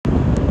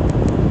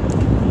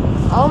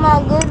Oh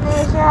my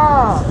goodness,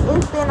 y'all.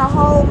 It's been a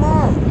whole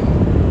month.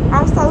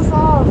 I'm so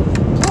sorry.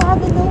 What I've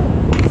been doing?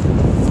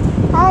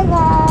 Hi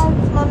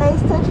guys, my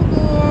name's Touch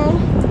again.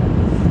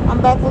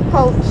 I'm back with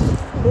Coach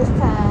this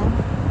time.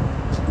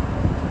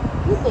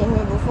 You've been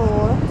here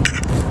before.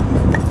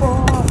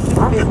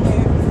 I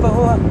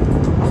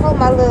hope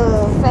my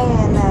little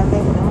fan not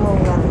making a whole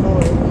lot of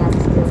noise and y'all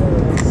can still hear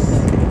it.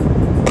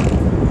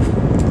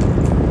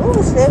 It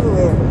was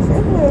February.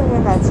 February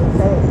went by too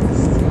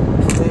fast.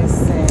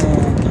 Listen.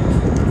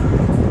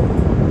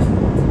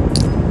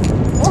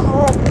 What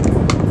happened?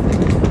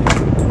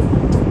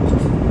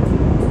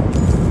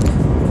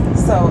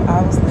 So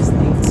I was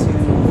listening to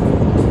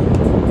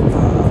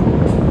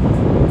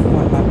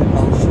one of my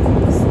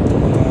devotions,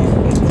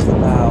 and it was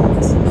about I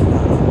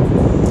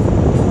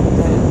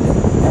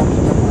can't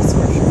remember what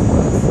scripture it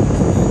was.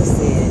 It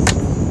said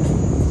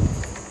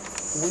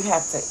we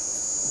have to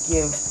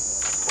give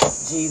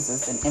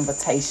Jesus an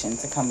invitation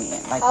to come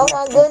in. Like, oh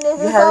my goodness,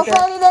 it's so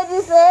funny that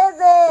you said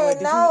that.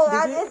 Wait, No,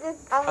 did you?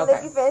 I'm gonna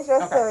let you finish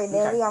your story,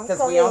 then we on we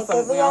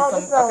something. on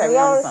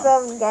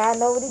Something. God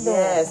know what he's doing.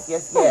 Yes.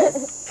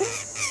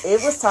 It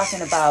was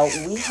talking about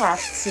we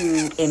have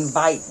to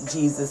invite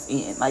Jesus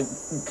in. Like,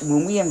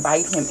 when we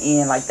invite him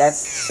in, like,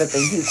 that's the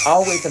thing. He's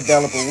always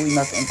available. We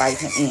must invite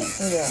him in.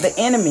 Yeah. The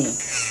enemy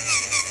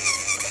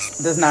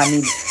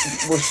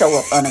will show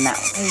up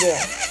unannounced.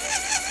 Yeah.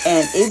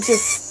 And it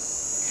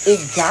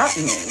got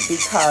me,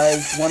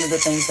 because one of the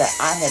things that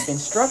I had been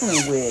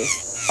struggling with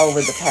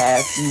over the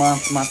past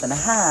month and a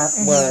half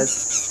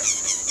was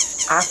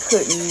I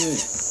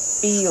couldn't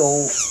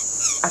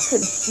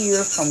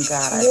hear from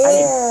God. I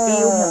didn't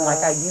feel him like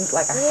I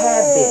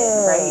have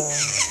been, right?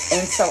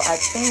 And so I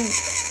think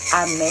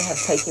I may have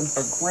taken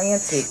for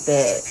granted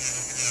that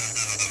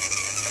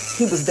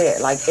he was there,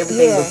 like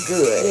everything was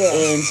good.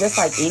 And just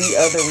like any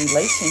other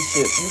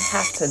relationship, you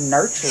have to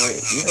nurture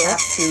it. You have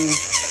to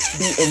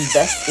be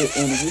invested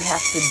in it. You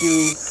have to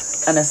do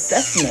an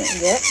assessment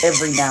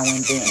every now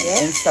and then.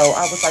 And so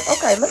I was like,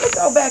 okay, let me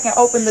go back and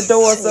open the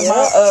doors of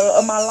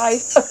my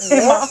life,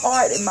 in my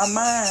heart, in my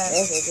mind.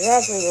 That's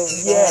exactly what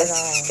was going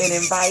on. And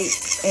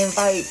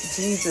invite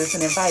Jesus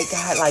and invite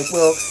God. Like,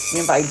 well,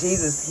 you invite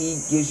Jesus, he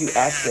gives you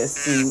access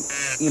to,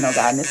 God.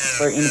 And this is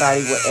for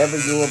anybody, whatever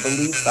your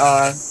beliefs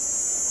are.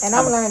 And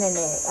I'm learning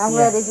that. I'm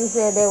glad that you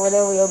said that,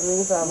 whatever your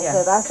beliefs are,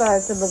 because I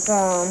started to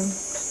become,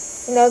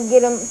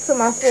 get them to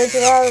my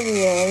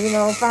spirituality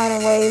and,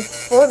 finding ways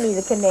for me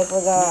to connect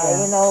with God,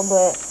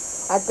 but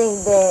I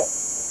think that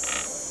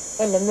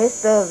in the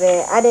midst of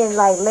it, I didn't,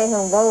 let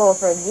him go or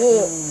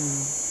forget,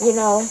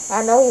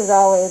 I know he was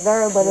always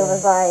there, but it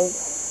was like,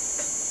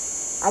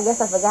 I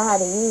guess I forgot how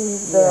to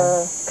use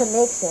the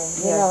connection,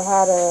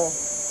 how to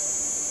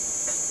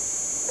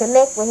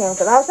connect with him,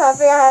 because I was trying to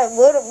figure out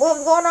what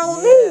was going on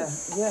with me.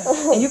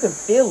 And you can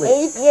feel it.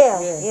 You can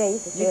feel it.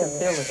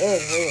 It was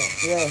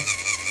real.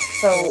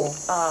 So,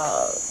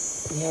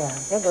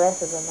 Your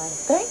glasses are nice.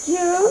 Thank you.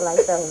 I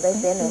like those. They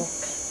new.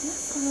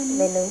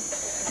 They new.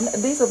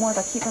 These are ones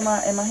I keep in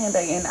my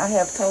handbag, and I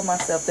have told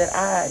myself that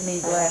I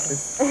need glasses.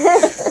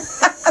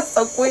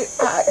 So quick,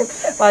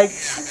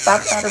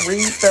 stop trying to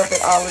read stuff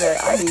and all of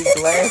that. I need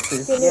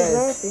glasses. You need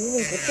glasses. You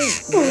need to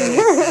see.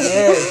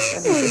 Yes, I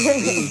need to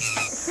see.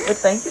 But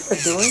thank you for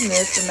doing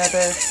this.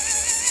 Another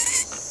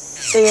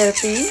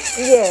therapy.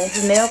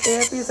 Yes. Nail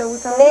therapy, is that what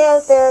we call it? Nail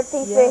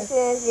therapy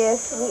sessions.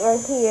 Yes, we are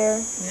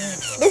here.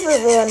 Yes. This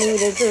is well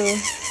needed too.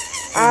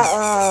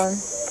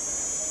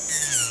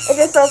 It's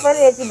just so funny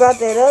that you brought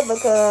that up,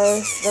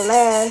 because the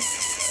last,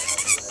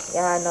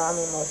 I know I'm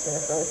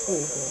emotional, so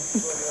excuse me.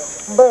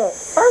 But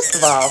first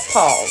of all,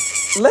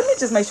 pause. Let me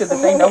just make sure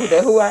that they know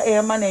who I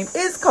am. My name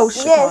is Coach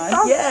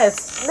Shaquan. Yes.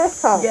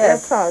 Let's talk.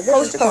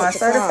 Coach Shaquan,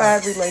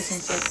 certified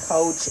relationship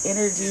coach,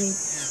 energy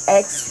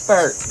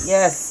expert.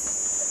 Yes.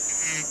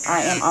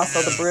 I am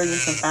also the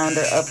brilliance and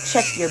founder of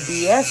Check Your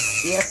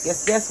BS. Yes,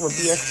 where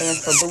BS stands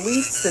for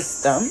Belief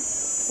System,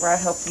 where I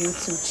help you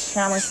to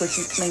challenge what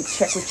you think,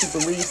 check what you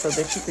believe, so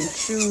that you can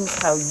choose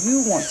how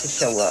you want to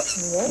show up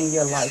in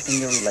your life, in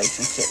your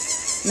relationship.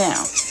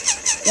 Now,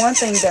 one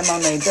thing that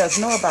Monet does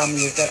know about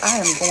me is that I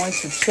am going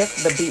to check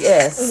the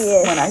BS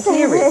when I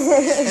hear it.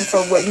 And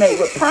so what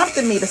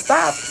prompted me to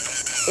stop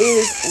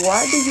is,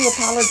 why do you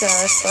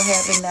apologize for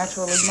having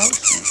natural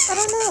emotions? I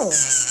don't know.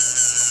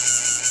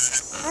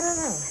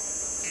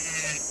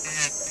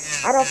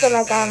 I don't feel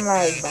like I'm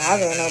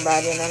bothering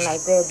nobody and I'm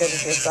like that, but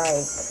it's just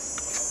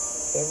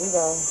here we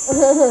go.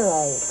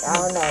 I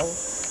don't know.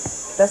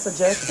 That's a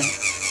judgment.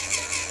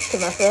 To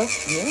myself?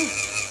 Yeah.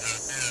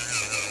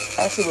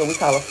 Actually, what we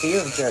call a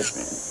fear of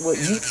judgment. What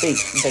you think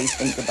they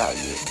think about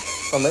you.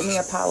 So let me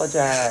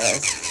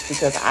apologize,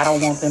 because I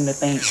don't want them to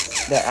think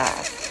that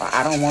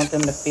I don't want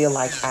them to feel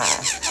like I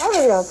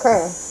really don't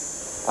care.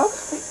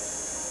 Okay.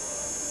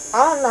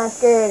 I'm not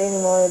scared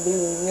anymore to be,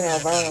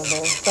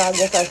 vulnerable. So I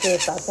guess I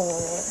should stop saying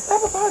that.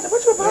 Stop apologizing.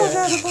 What you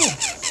apologizing for?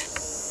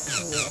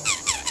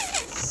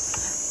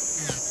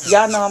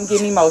 Y'all know I'm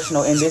getting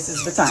emotional, and this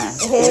is the time.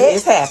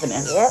 It's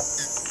happening. Yep.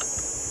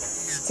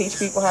 Teach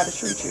people how to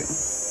treat you.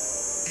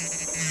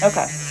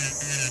 Okay.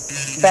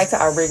 back to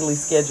our regularly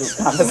scheduled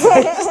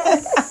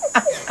conversation.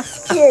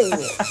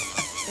 Period.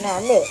 Now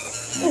next.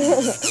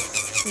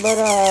 But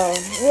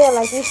yeah,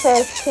 like these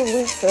past 2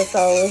 weeks or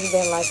so, it's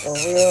been like a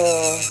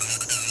real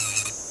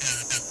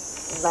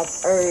like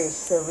urge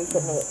to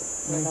reconnect.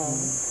 You know,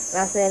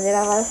 not saying that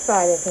I'm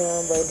excited to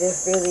him, but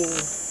just really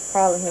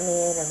calling him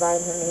in,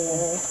 inviting him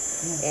in,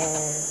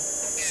 and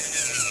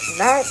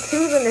not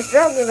choosing the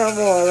struggle no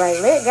more.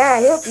 Like, let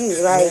God help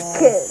you. Like,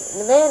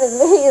 the man is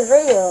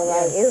real.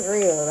 Like, it's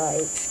real.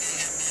 Like,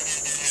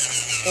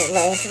 and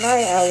last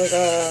night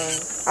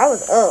I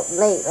was up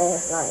late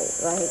last night.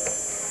 Like,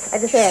 I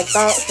just had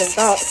thoughts.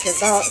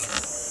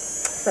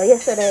 So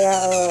yesterday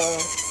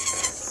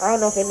I don't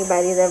know if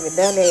anybody's ever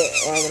done it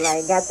or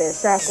like got their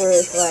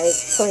chakras like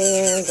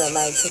cleansed or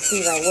like to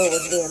see like what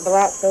was being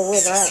blocked or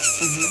whatnot.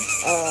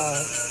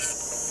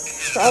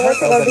 So I went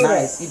to go do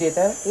that. You did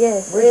that?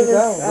 Yes. Where'd you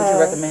go? Would you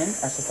recommend?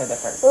 I should say that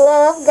first.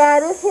 Love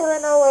Goddess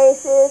Healing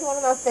Oasis, one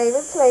of my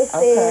favorite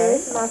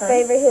places. My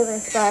favorite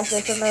healing spots.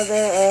 That's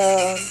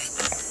another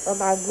of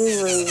my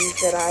gurus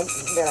that I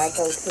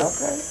go to.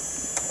 Okay.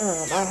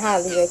 I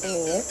highly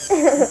recommend.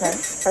 Okay.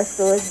 Her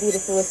store is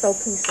beautiful. It's so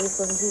peaceful.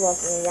 So if you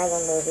walk in, y'all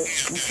gonna love it.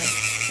 Okay.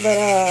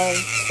 But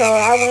so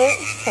I went,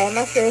 had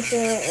my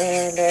session,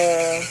 and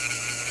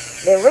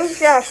the root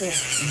chakra,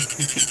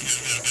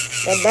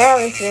 the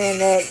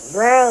balancing, that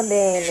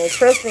grounding, the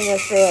trusting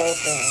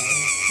yourself, and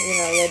you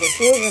know your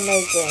decision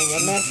making, your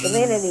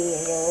masculinity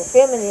and your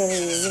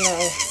femininity. You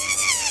know,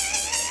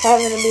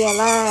 having to be in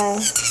line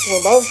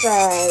with both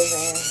sides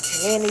and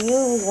when to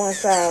use one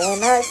side,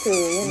 when not to,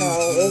 you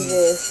know, it's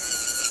just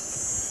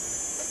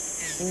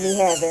me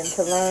having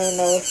to learn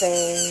those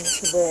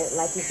things, but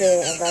like you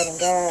said, inviting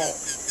God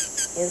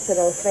into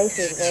those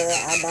spaces where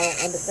I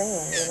don't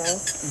understand, you know?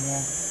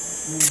 Yeah.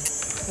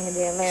 And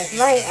then last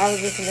night I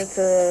was listening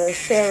to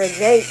Sarah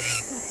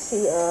Jakes.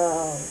 She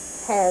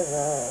has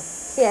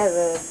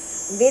a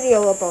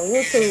video up on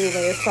YouTube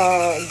and it's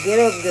called Get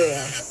Up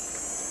Girl.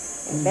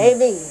 And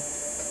baby.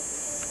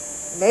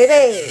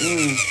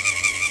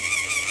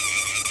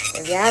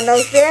 If y'all know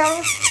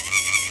Sarah,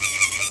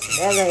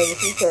 that lady,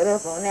 she cut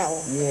up on that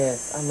one.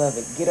 Yes, I love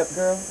it. Get Up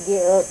Girl?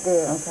 Get Up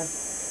Girl. Okay.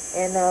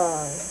 And,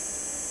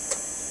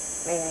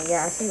 man,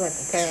 yeah, she went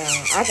to town.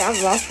 I'm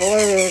lost for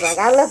words. Like,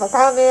 I left a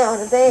comment on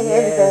the thing and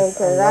everything,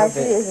 because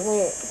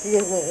she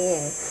just went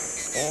in.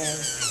 And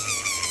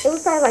it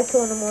was probably like 2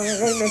 in the morning.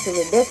 That message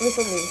was definitely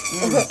for me.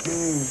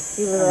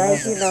 She was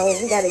like, you know,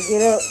 we got to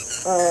get up.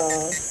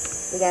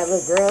 We got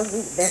little girls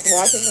that's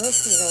watching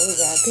us. You know, we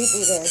got people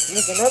that's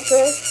looking up to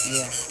us.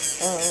 Yeah.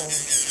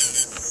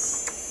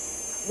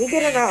 We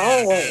get in our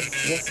own way.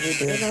 Yes, we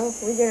do. You know,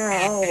 we get in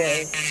our own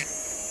way.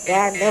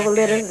 God never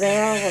let us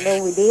down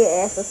whenever we did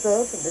ask for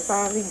stuff. And the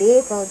times we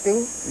did come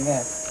through.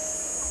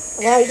 Yes.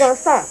 Why you gonna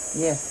stop?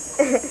 Yes.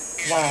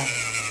 Why?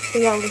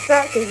 He only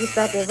stopped because you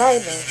stopped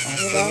inviting us.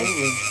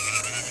 Absolutely. You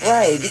know?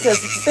 Right. Because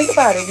think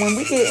about it. When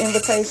we get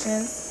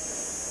invitations,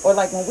 or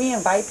like when we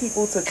invite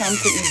people to come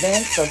to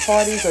events or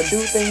parties or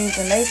do things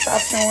and they stop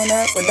showing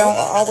up or don't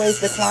always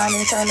decline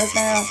and turn us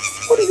down,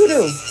 what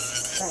do?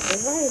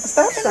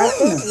 Stop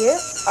inviting them. Yep.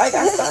 I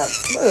got to stop.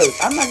 Look,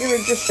 I'm not going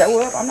to just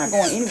show up. I'm not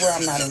going anywhere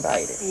I'm not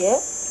invited.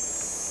 Yep.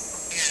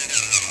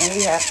 And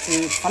we have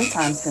to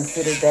sometimes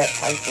consider that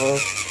type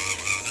of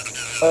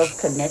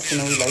connection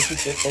and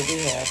relationship that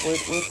we have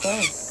with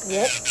Christ.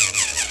 Yep.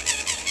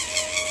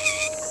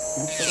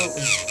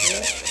 Absolutely.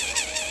 Yep.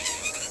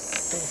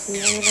 She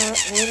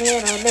went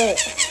in on that.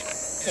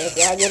 If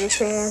y'all get a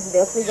chance,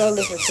 definitely go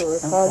listen to it.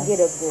 It's called Get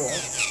Up Girl.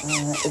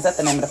 Is that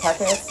the name of the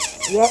podcast?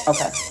 Yep.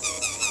 Okay.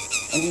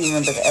 And do you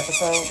remember the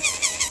episode?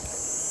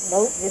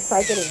 Nope, just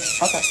type it in.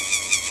 Okay.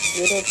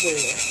 Get Up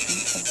Girl.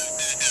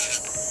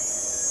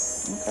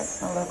 Okay,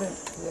 I love it.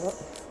 Yep.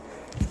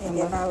 And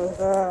then I was,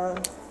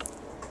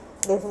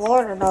 this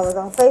morning I was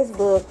on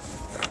Facebook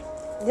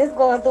just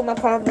going through my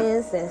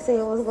comments and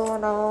seeing what's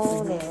going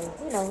on and,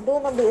 you know,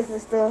 doing my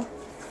business stuff.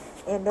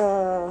 And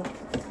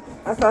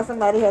I saw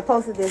somebody had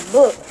posted this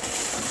book,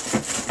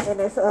 and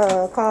it's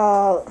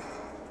called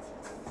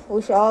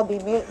 "We Should All Be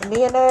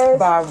Millionaires"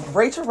 by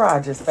Rachel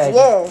Rogers, baby.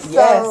 Yes.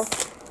 Yes. So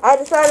I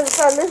decided to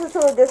start listening to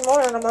it this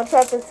morning. I'm on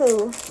chapter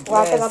 2.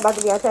 Well, I think I'm about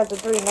to be on chapter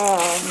 3 now.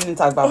 You didn't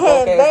talk about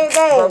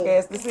broke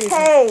ass decisions.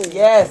 Hey.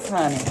 Yes,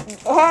 honey.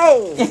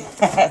 Hey.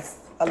 Yes.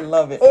 I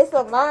love it. It's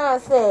a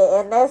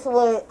mindset, and that's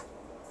what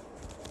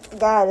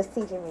God is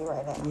teaching me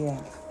right now. Yeah.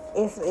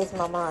 It's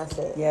my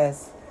mindset.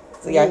 Yes.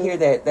 So y'all hear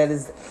that? That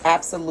is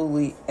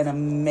absolutely an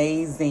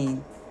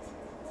amazing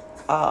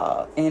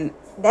and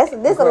this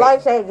is a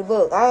life changing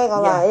book. I ain't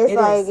gonna lie.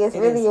 It's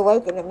really is.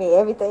 awakening me.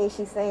 Everything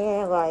she's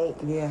saying, like,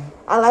 yeah.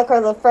 I like her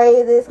little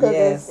phrases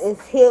because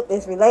it's hip,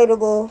 it's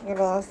relatable. You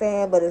know what I'm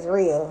saying? But it's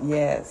real.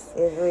 Yes,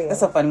 it's real.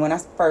 That's so funny. When I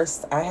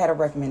had a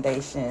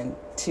recommendation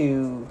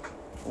to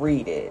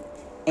read it,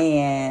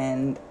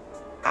 and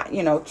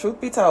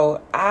truth be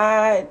told,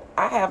 I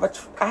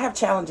have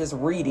challenges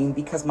reading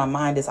because my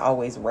mind is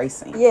always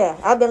racing. Yeah,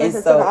 I've been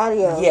listening to the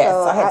audio. Yes,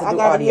 so I had to do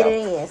gotta audio. Get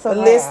it in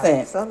somehow. But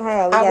listen,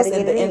 I was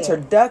in the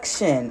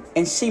introduction,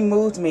 and she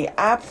moved me.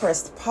 I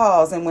pressed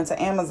pause and went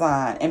to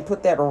Amazon and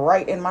put that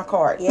right in my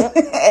cart. Yep.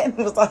 And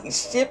it was like,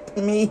 ship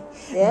me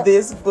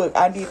this book.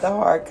 I need the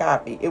hard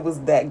copy. It was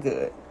that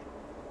good.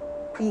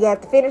 You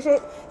got to finish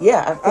it?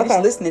 Yeah, I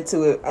finished listening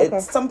to it. Okay.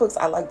 Some books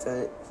I like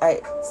to.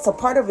 So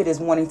part of it is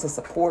wanting to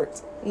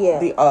support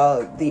the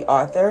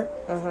author,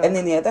 and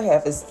then the other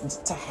half is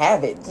to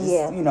have it. Just,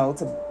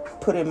 to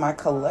put in my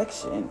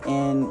collection,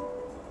 and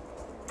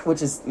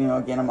which is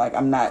again,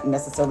 I'm not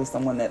necessarily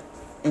someone that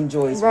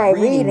enjoys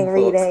reading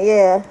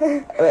books.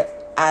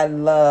 But I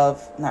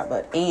love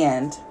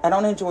I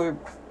don't enjoy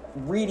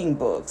reading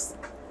books.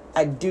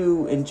 I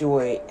do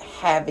enjoy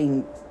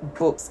having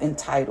books and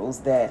titles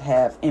that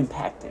have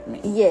impacted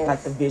me. Yes.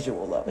 Like the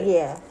visual of it.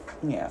 Yeah.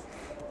 Yeah.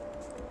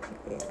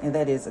 And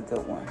that is a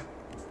good one.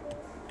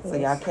 So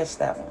y'all catch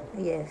that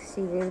one. Yes,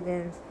 she really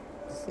been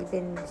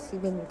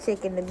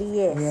checking the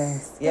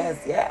BS.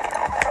 Yes.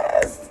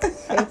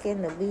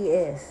 Checking the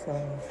BS. So.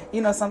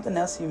 Something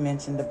else you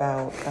mentioned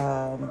about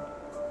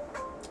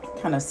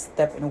kind of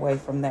stepping away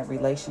from that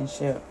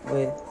relationship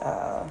with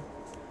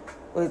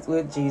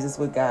Jesus,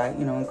 with God,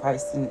 in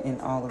Christ,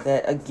 and all of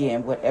that.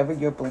 Again, whatever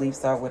your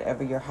beliefs are,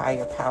 whatever your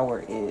higher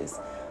power is,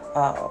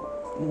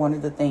 one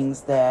of the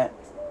things that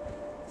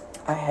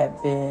I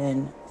have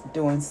been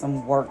doing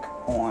some work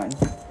on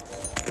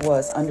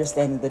was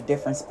understanding the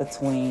difference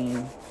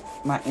between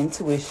my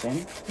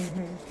intuition,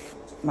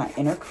 my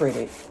inner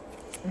critic,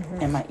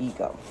 and my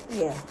ego.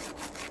 Yeah.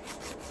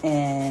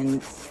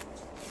 And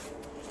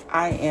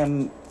I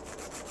am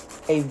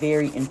a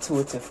very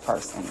intuitive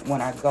person.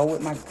 When I go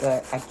with my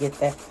gut, I get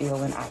that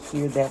feeling, I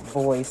hear that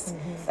voice.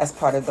 That's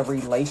part of the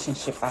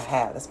relationship I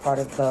have. That's part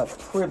of the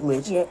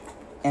privilege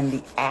and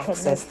the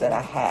access that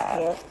I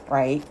have,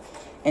 right?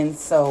 And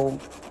so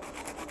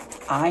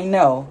I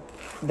know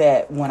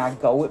that when I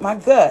go with my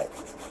gut,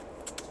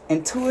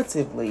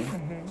 intuitively,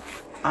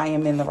 I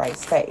am in the right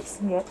space.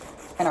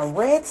 And I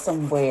read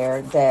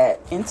somewhere that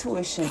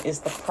intuition is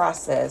the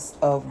process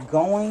of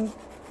going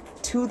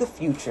to the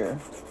future,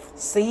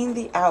 seeing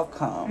the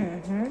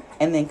outcome,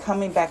 and then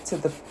coming back to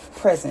the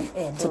present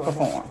to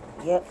perform.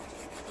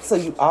 So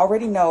you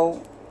already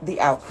know the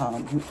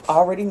outcome. You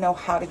already know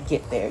how to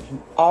get there.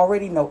 You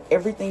already know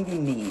everything you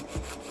need.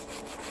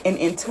 And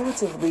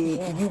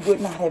intuitively, you would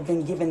not have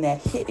been given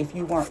that hit if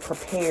you weren't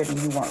prepared and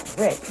you weren't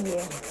ready.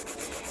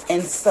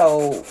 And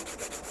so...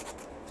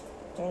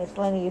 And it's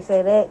funny you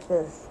say that,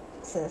 because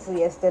since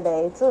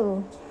yesterday,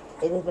 too,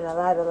 it has been a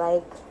lot of,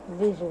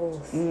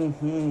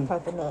 visuals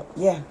popping up.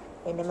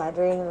 And in my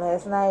dream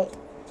last night,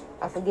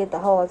 I forget the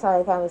whole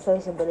entire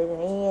conversation, but in the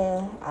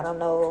end, I don't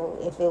know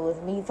if it was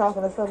me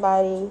talking to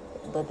somebody,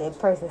 but that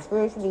person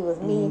spiritually was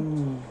me.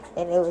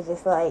 And it was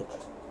just like...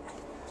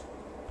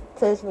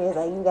 touch me, it's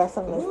like, you got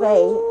something to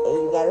say,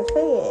 and you gotta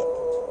say it.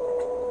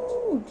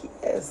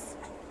 Yes.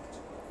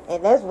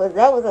 And that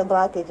was a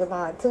blockage of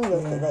mine too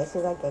yesterday.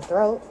 She's like your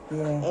throat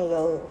and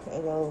your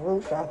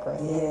root chakra.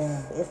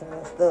 It's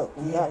messed up.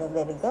 You gotta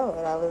let it go.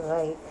 And I was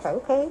like,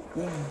 okay.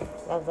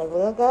 I was like,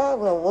 well, God,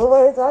 what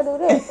words do I do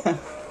that?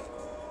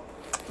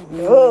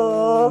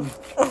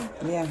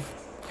 Yeah,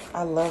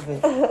 I love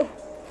it.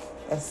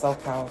 That's so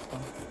powerful.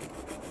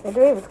 The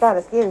dream was kind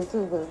of scary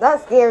too, because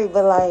not scary,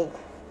 but it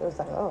was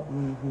like, oh,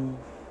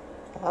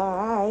 all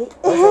right.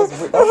 Those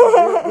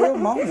are real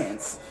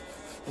moments.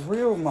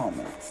 Real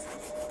moments.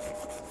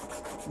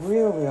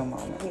 Real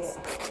moments.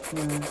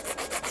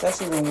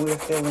 Especially when we're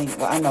feeling,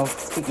 I know,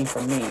 speaking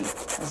for me, I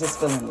was just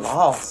feeling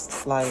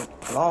lost,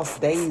 lost,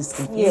 dazed,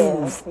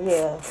 confused.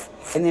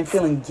 And then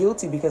feeling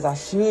guilty because I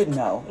should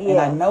know, and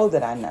I know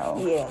that I know.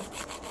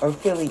 Or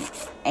feeling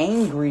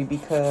angry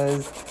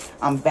because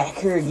I'm back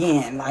here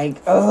again,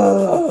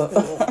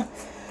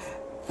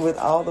 with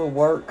all the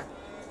work.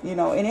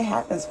 And it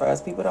happens for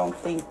us. People don't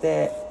think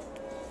that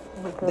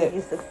because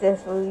you're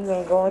successful, you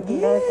ain't going through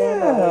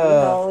nothing.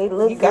 It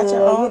looks you got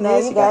your own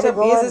this, you got your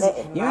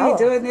business. You ain't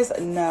doing this.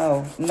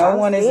 No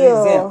one is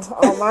exempt.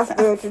 On my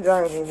spiritual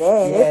journey,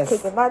 man, it's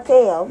kicking my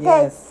tail.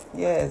 Okay?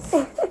 Yes.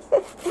 And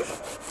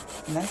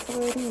that's the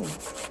way it is.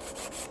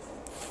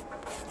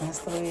 That's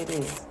the way it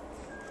is.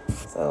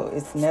 So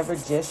it's never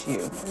just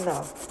you.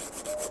 No.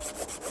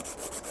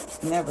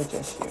 Never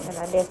just you. And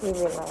I definitely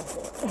realized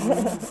it.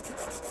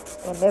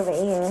 It never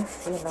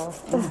ends, It's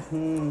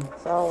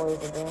always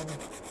a journey.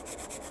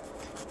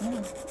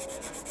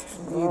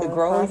 You either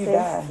grow or you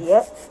die.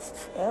 Yep.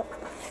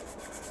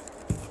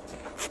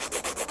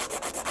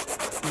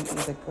 You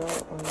either grow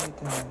or you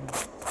die.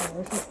 And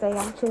when she say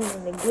I'm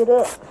choosing to get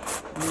up,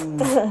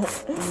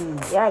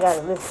 y'all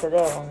gotta listen to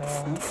that one,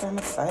 man. I'm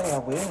excited. I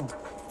will.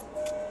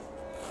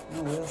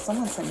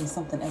 Someone sent me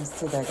something else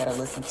too that I gotta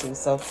listen to.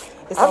 So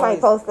I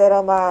might post that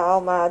on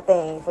my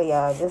thing for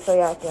y'all, just so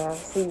y'all can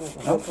see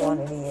which one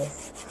it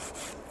is.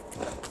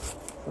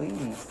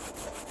 Please.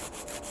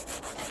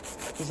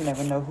 Because you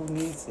never know who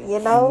needs it.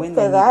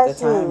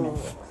 Because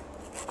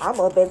I'm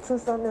up at 2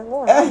 something this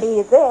morning. I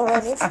needed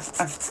that, honey.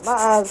 My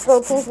eyes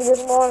so toothy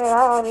this morning.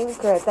 I don't even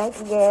care. Thank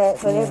you, God,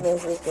 for that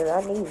message, because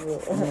I need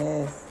it.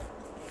 Yes.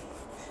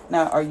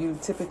 Now, are you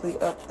typically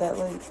up that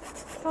late?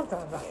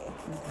 Sometimes I am.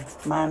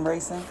 Mind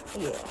racing?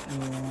 Yeah.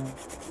 Yeah.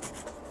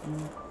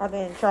 I've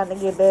been trying to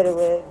get better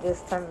with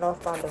just turning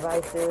off my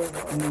devices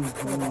and,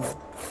 you know,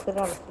 put it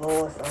on the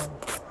floor. So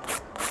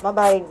my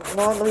body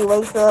normally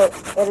wakes up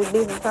at a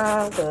decent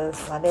time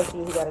because my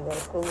nephew, he got to go to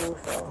school.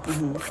 So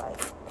it's like,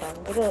 time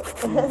to get up.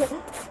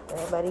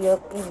 Everybody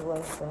up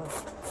anyway, so.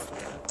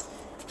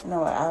 You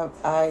know,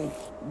 I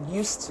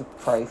used to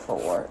pray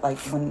for, like,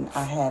 when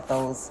I had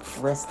those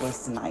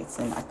restless nights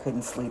and I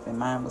couldn't sleep and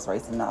mind was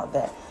racing and all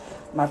that.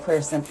 My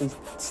prayer simply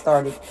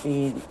started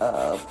being,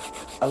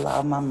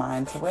 allow my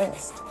mind to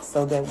rest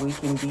so that we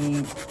can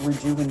be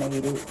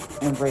rejuvenated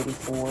and ready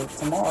for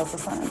tomorrow's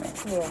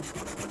assignment. Yeah.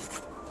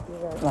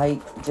 Like,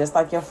 just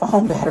like your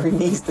phone battery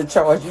needs to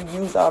charge, you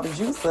use all the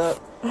juice up.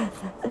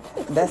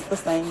 That's the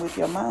same with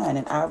your mind.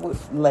 And I would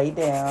lay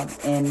down,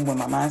 and when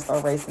my mind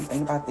started racing,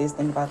 think about this,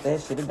 think about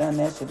that, should have done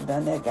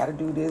that, gotta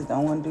do this,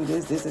 don't want to do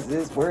this, this is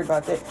this, worried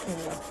about that.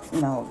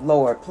 You know,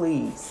 Lord,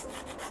 please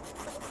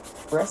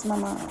rest my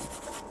mind.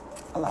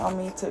 Allow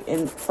me to,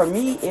 and for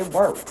me, it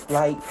worked.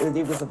 Like,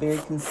 it was a very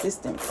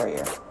consistent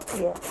prayer.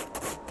 Yeah.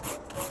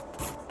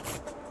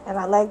 And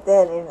I like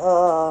that in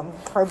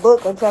her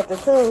book in chapter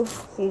 2,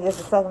 she just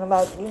was talking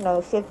about, you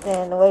know,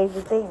 shifting the ways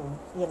you think,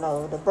 you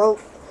know, the broke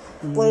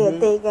way of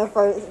thinking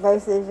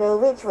versus your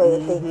rich way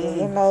of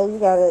thinking. You know, you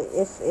gotta,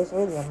 it's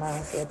really a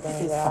mindset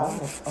thing, y'all.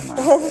 It's all a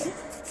mindset.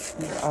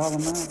 It's all a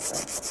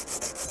mindset.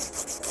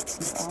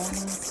 It's all a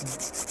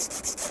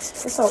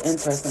mindset. It's so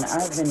interesting.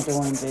 I've been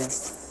doing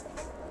this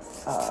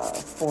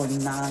for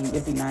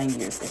it'll be 9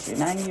 years this year.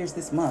 9 years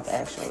this month,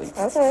 actually.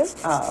 Okay.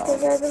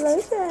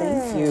 Congratulations.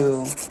 Thank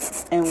you.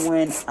 And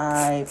when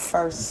I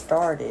first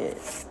started,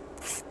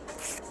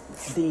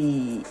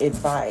 the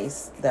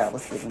advice that I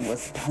was given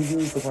was, don't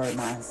use the word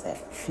mindset.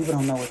 People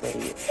don't know what that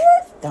is.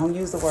 Don't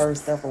use the word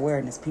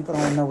self-awareness. People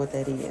don't know what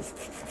that is.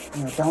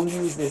 You know, don't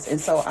use this.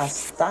 And so I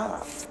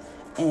stopped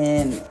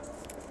and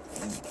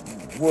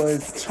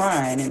was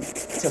trying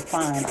to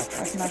find, like,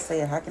 how can I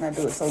say it? How can I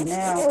do it? So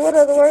now... What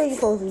other word are you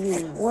supposed to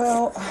use?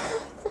 Well,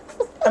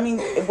 I mean,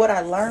 what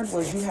I learned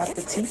was you have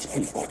to teach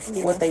people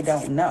what they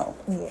don't know.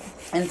 Yeah.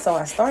 And so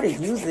I started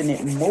using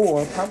it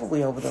more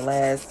probably over the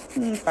last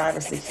 5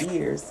 or 6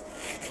 years.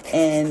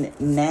 And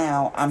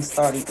now I'm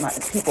starting,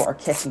 people are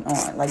catching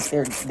on, like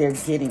they're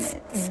getting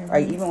it,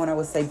 right? Even when I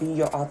would say be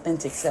your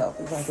authentic self,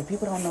 it's like, if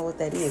people don't know what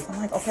that is, I'm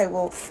like, okay,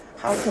 well,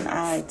 how can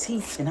I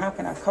teach and how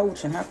can I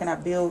coach and how can I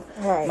build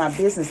my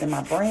business and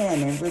my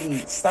brand and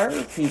really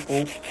serve people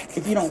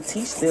if you don't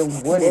teach them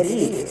what it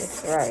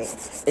is? Right.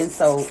 And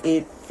so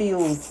it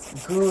feels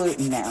good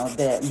now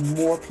that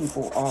more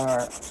people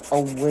are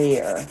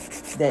aware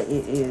that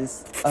it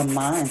is a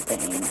mind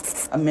thing,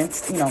 a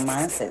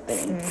mindset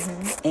thing.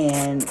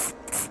 And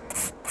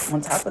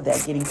on top of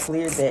that, getting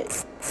clear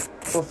that,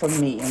 well, for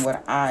me and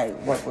what I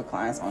work with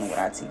clients on, what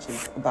I teach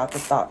is about the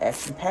thought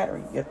action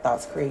pattern. Your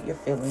thoughts create your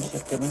feelings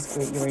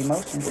create your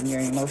emotions, and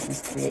your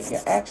emotions create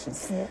your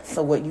actions. Yeah.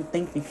 So what you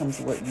think becomes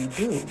what you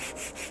do.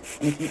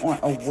 And if you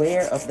aren't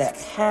aware of that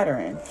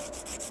pattern,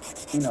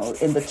 you know,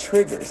 and the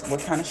triggers, what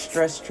kind of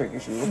stress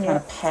triggers you, what kind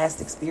of past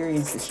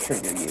experiences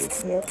trigger you,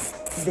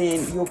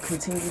 then you'll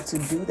continue to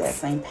do that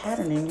same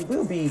pattern, and you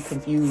will be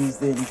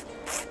confused and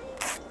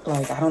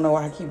like, I don't know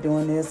why I keep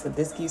doing this, or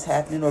this keeps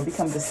happening, or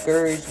become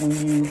discouraged when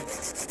you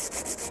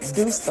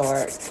do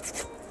start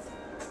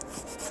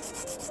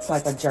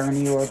like a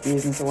journey or a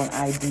business or an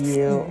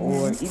idea,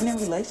 or even in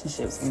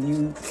relationships, when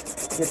you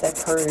get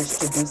that courage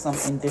to do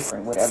something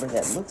different, whatever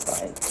that looks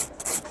like.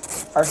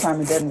 First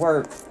time it doesn't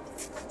work,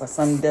 or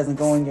something doesn't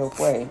go in your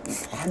way.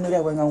 I knew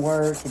that wasn't going to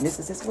work, and this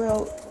is this.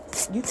 Well,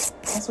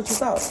 that's what you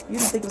thought. You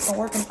didn't think it was going to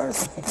work in the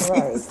first place.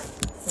 Right.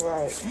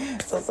 Right.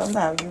 So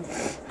sometimes you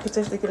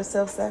potentially could have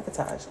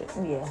self-sabotaged it.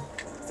 Yeah.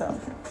 So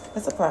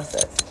it's a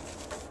process.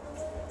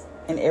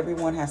 And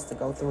everyone has to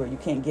go through it. You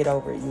can't get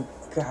over it. You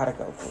gotta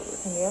go through it.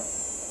 Yep.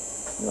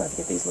 You have to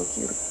get these little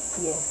cuties.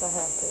 Yes, I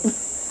have to.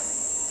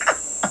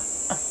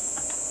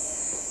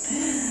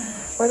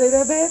 Were they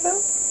that bad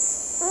though?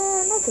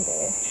 Not too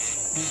bad.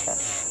 Okay.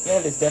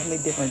 Yeah, it's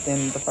definitely different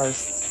than the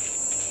first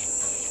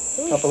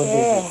couple of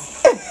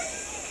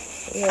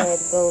visits. You had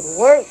to go to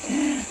work.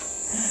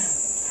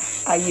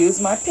 I use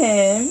my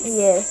pen.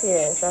 Yes,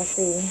 I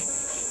see.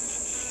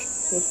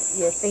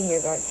 Your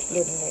fingers aren't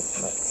splitting as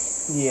much.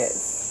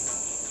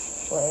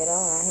 Yes. Well, at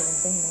all, I haven't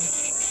seen them.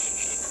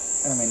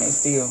 I mean, they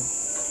still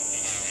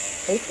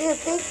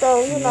thick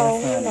though, you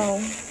know.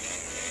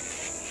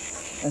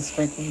 And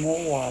sprinkle more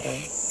water.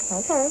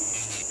 Okay.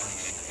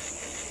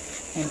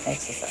 And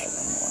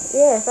exercising more.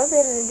 Yes, I've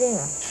been in the gym.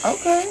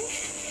 Okay.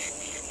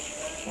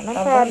 And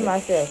I'm proud of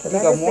myself. You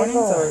go mornings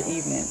or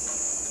evenings?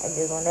 I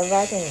just whenever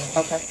I can.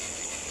 Okay.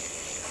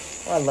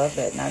 Well, I love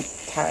that, not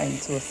tying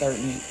to a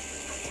certain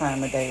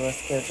time of day or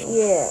schedule.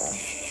 Yeah.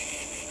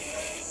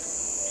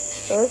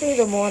 So it's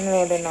either morning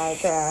or the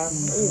nighttime,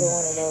 either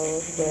one of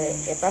those. But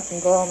if I can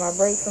go on my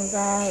break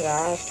sometimes,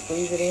 I'll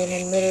squeeze it in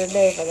the middle of the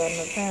day if I got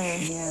enough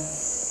time. Yeah.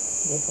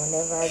 Just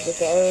whenever I get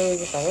the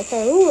urge, it's like,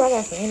 okay, ooh, I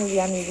got some energy.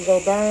 I need to go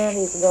burn. I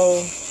need to go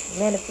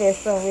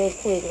manifest something real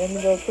quick. Let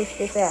me go push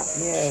this out.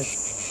 Yes.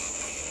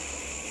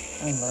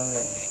 I love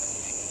it.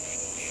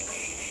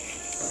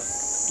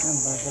 I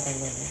love it. I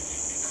love it.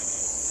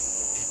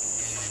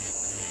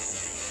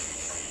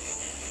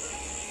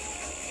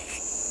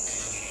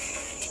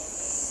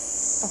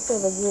 I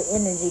feel a good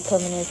energy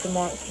coming into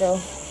March,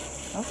 though.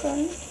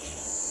 Okay.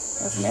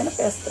 Let's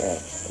manifest that.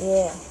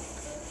 Yeah.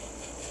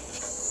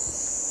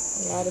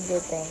 A lot of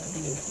good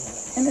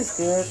things. And it's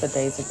good. The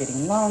days are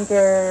getting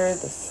longer.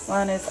 The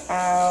sun is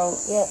out.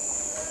 Yep.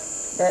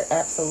 That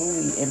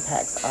absolutely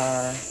impacts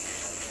our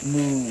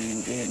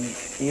mood and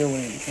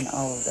feelings and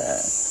all of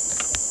that.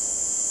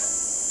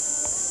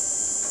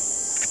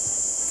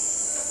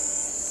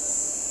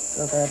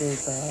 So that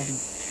is,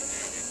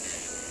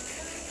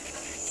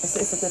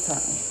 it's a good time.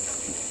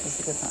 It's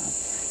a good time.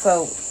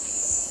 So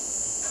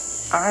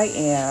I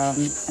am,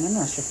 and I'm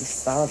not sure if you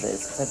saw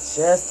this, because I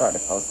just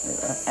started posting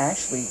it. I'm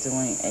actually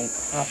doing a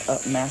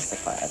pop-up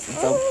masterclass. And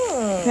so,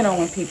 depending on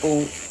when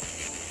people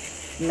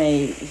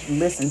may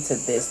listen to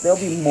this, there'll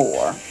be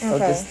more. So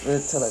just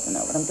to let them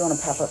know. But I'm doing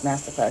a pop-up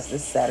masterclass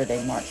this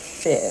Saturday, March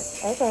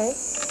 5th. Okay.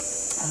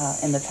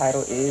 And the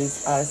title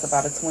is, it's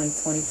about a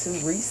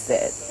 2022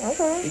 reset.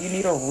 Okay. Do you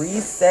need a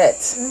reset?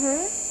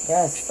 Mm-hmm.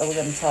 Yes. So we're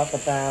going to talk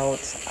about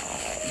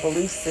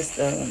belief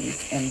systems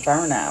and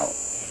burnout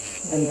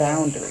and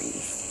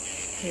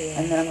boundaries. Yeah.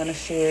 And then I'm going to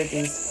share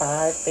these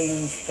 5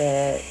 things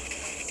that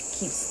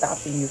keep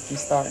stopping you from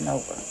starting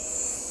over.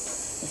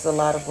 It's a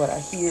lot of what I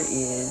hear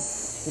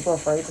is people are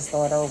afraid to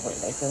start over.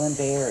 They feel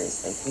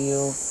embarrassed. They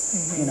feel,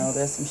 you know,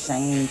 there's some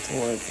shame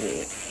towards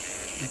it.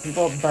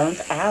 People are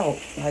burnt out,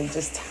 like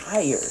just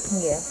tired.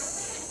 Yeah.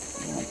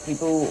 You know,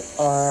 people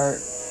are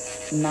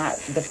not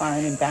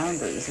defining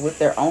boundaries with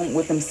their own,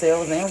 with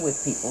themselves and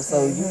with people.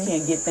 So you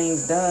can't get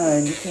things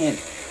done. You can't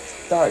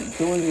start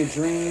doing your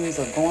dreams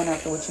or going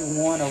after what you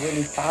want or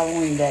really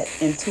following that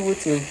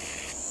intuitive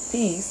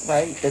piece,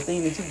 right? The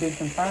thing that you've been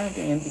confirmed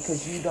in,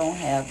 because you don't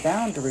have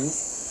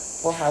boundaries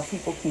for how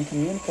people can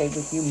communicate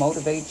with you,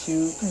 motivate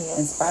you,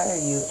 inspire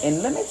you.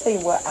 And let me tell you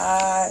what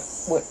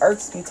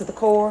irks me to the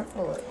core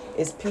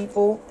is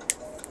people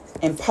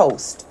and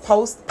post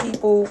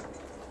people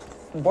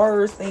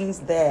words, things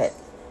that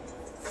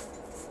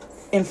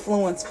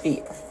influence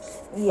fear.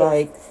 Yeah.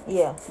 Like,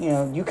 you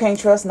know, you can't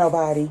trust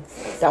nobody.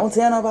 Don't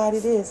tell nobody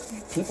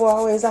this. People are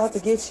always out to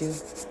get you.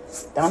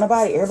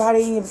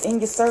 Everybody in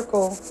your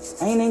circle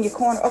ain't in your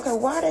corner. Okay,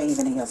 why are they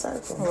even in your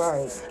circle?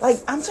 Right.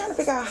 Like, I'm trying to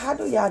figure out, how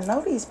do y'all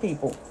know these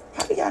people?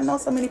 How do y'all know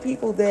so many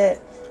people that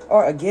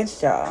are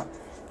against y'all?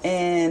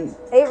 And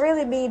it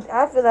really be,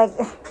 I feel like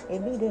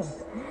it be them.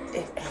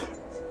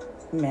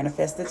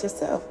 Manifest it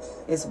yourself.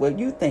 It's what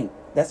you think.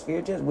 That's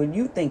fear, just what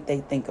you think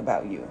they think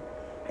about you.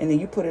 And then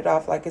you put it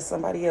off like it's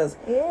somebody else.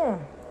 Yeah.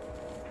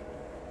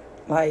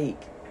 Like,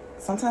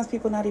 sometimes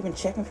people not even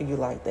checking for you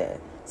like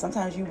that.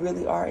 Sometimes you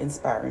really are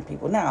inspiring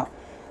people. Now,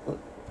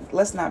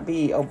 let's not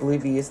be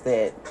oblivious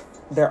that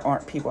there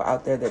aren't people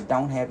out there that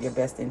don't have your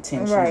best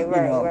intention.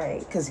 Right.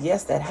 Because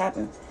yes, that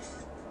happens.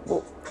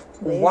 Well,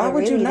 But why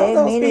would you know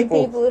those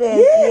people?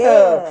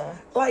 Yeah.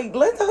 Like,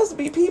 let those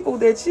be people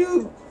that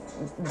you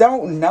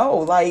don't know.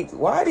 Like,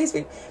 why are these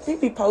people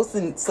be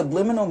posting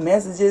subliminal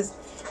messages?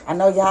 I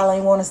know y'all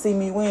ain't want to see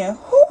me win.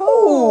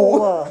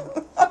 Who?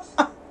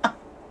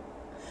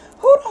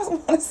 Who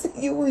doesn't want to see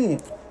you win?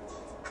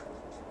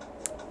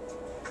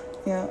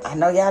 Yeah, I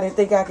know y'all didn't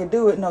think I could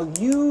do it. No,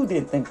 you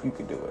didn't think you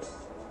could do it.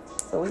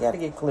 So we got to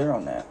get clear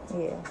on that.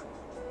 Yeah.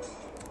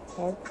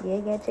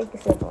 You got to check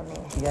yourself on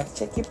that. You got to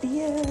check your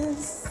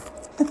BS.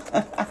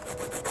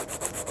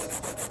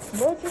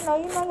 But you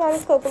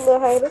got a couple little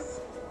haters.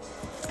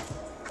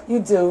 You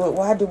do.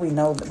 Why do we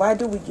know? Why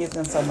do we give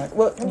them so much?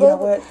 Well, you know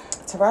what?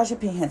 Taraji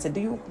P. Henson, do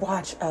you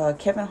watch,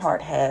 Kevin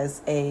Hart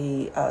has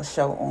a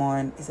show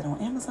on, is it on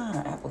Amazon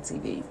or Apple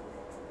TV?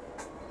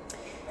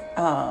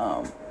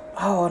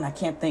 And I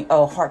can't think,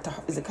 Heart to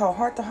Heart, is it called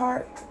Heart to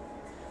Heart?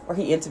 Where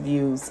he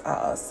interviews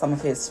some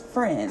of his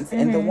friends.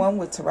 And the one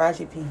with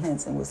Taraji P.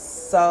 Henson was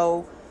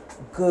so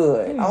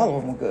good. All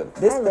of them were good.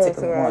 This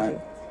particular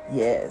one,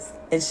 yes.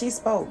 And she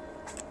spoke.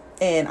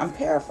 And I'm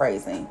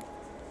paraphrasing.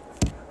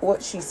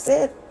 What she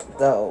said,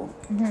 though,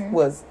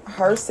 was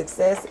her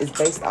success is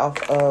based off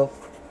of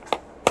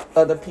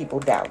other people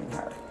doubting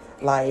her.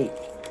 Like,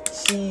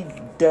 she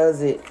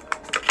does it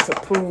to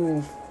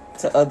prove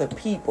to other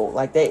people.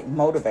 Like, that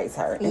motivates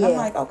her. And I'm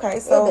like, okay,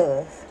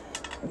 so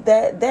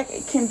that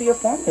can be a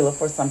formula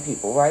for some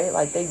people, right?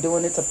 Like, they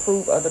doing it to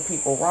prove other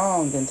people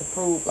wrong and to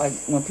prove, like,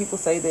 when people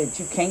say that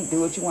you can't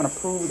do it, you want to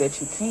prove that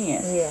you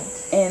can. Yeah.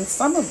 And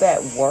some of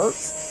that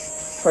works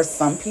for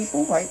some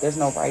people, right? There's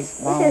no right,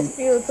 wrong. It's just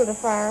fuel to the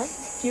fire.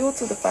 Fuel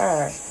to the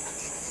fire.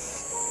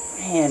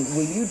 And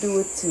when you do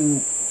it to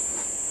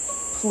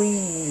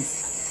please,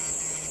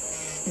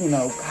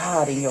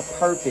 God and your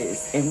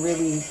purpose, and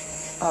really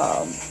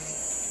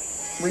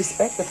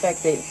respect the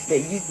fact that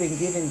you've been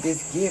given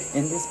this gift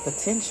and this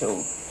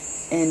potential,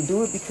 and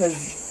do it because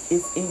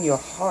it's in your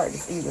heart,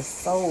 it's in your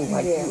soul,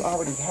 like you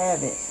already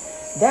have it.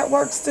 That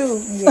works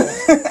too. Yeah.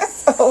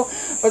 So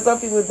for some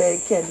people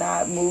that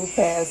cannot move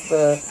past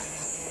the,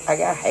 I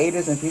got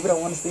haters and people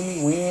don't want to see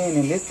me win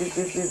and this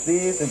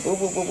and boom,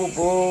 boom, boom, boom,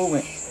 boom.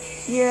 And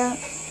yeah,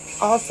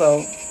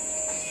 also,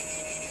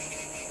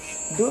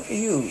 do it for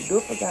you. Do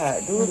it for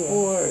God. Do it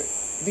for,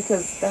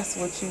 because that's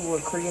what you were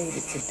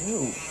created to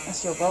do.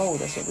 That's your role.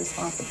 That's your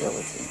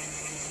responsibility.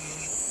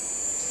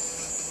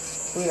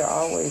 We are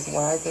always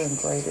wiser and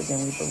greater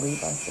than we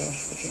believe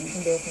ourselves to be.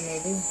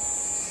 Definitely.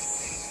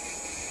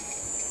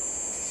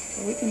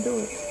 We can do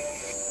it.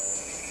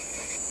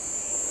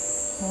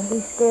 Don't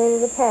be scared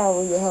of the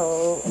power you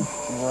hold.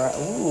 Right.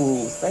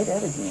 Ooh, say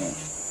that again.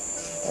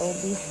 Don't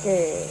be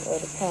scared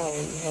of the power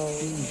you hold.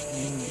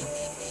 Mm-hmm.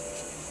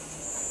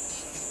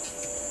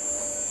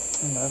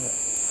 I love it.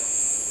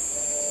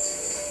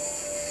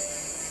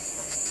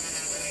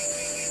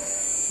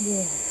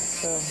 Yeah,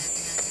 so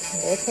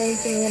that came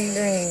to me in a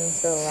dream,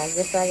 so I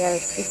guess I gotta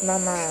speak my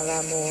mind a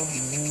lot more.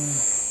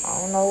 I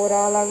don't know what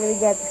all I really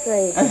got to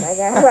say, but I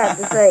got a lot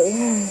to say.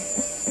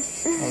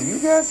 Oh, you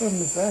got something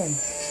to say.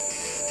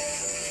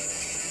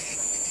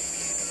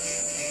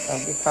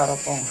 Don't get caught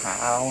up on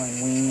how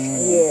and when.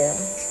 Yeah.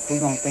 Who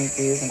gonna think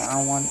this and I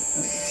don't want to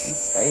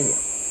say it.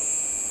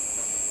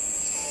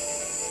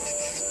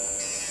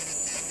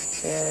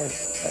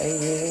 Just say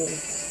it.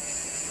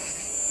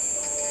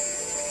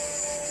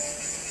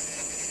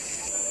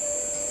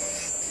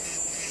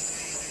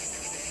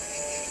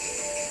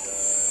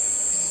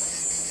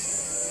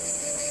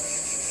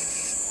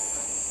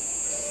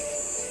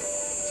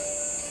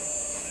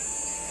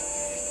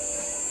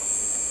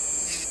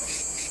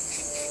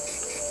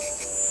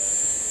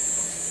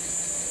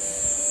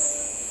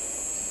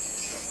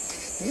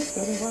 This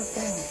really worked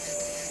out.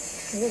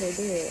 It really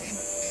did.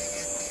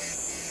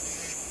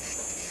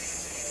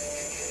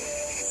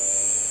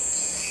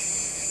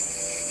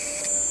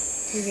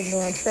 We've been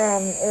doing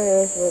trial and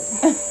errors with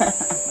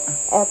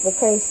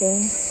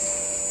applications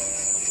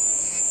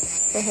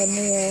for her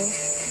nails.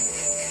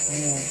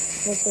 Yeah.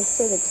 But the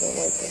critics are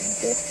working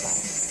just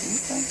fine.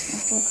 Okay,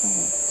 that's okay.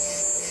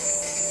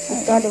 We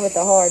started with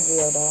the hard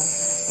deal, though.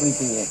 We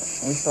did.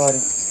 We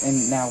started, and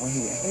now we're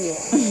here. Yeah.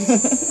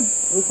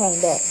 We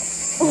came back.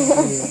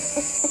 Yeah.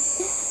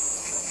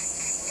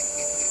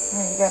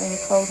 You got any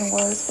closing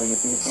words for your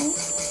people?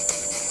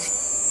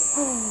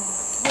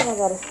 What I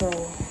gotta say?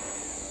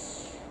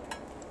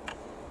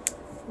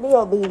 Be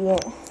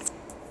obedient.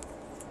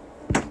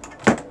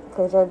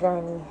 Because your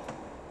journey,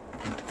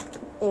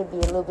 it'll be a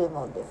little bit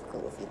more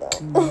difficult if you don't.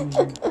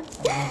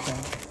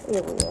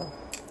 It will.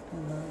 I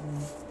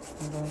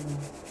love you.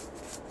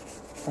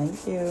 Thank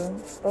you.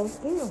 Thank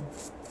you.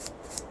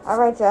 All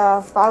right,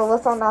 y'all. Follow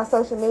us on our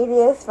social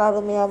medias.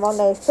 Follow me on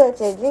Monet's Touch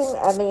at Gmail.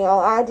 I mean,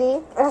 on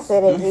IG. I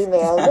said at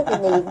Gmail. Look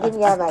at me. Give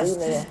me all my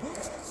email.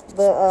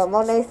 But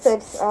Monet's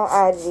Touch on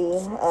IG.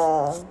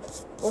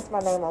 What's my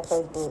name on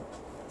Facebook?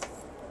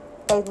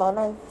 Face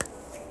Monet?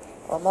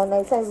 Or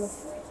Monet Taylor?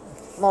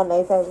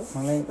 Monet Taylor.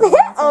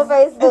 On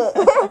Facebook.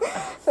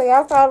 So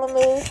y'all follow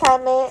me,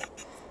 comment,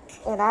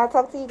 and I'll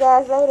talk to you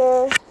guys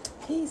later.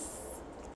 Peace.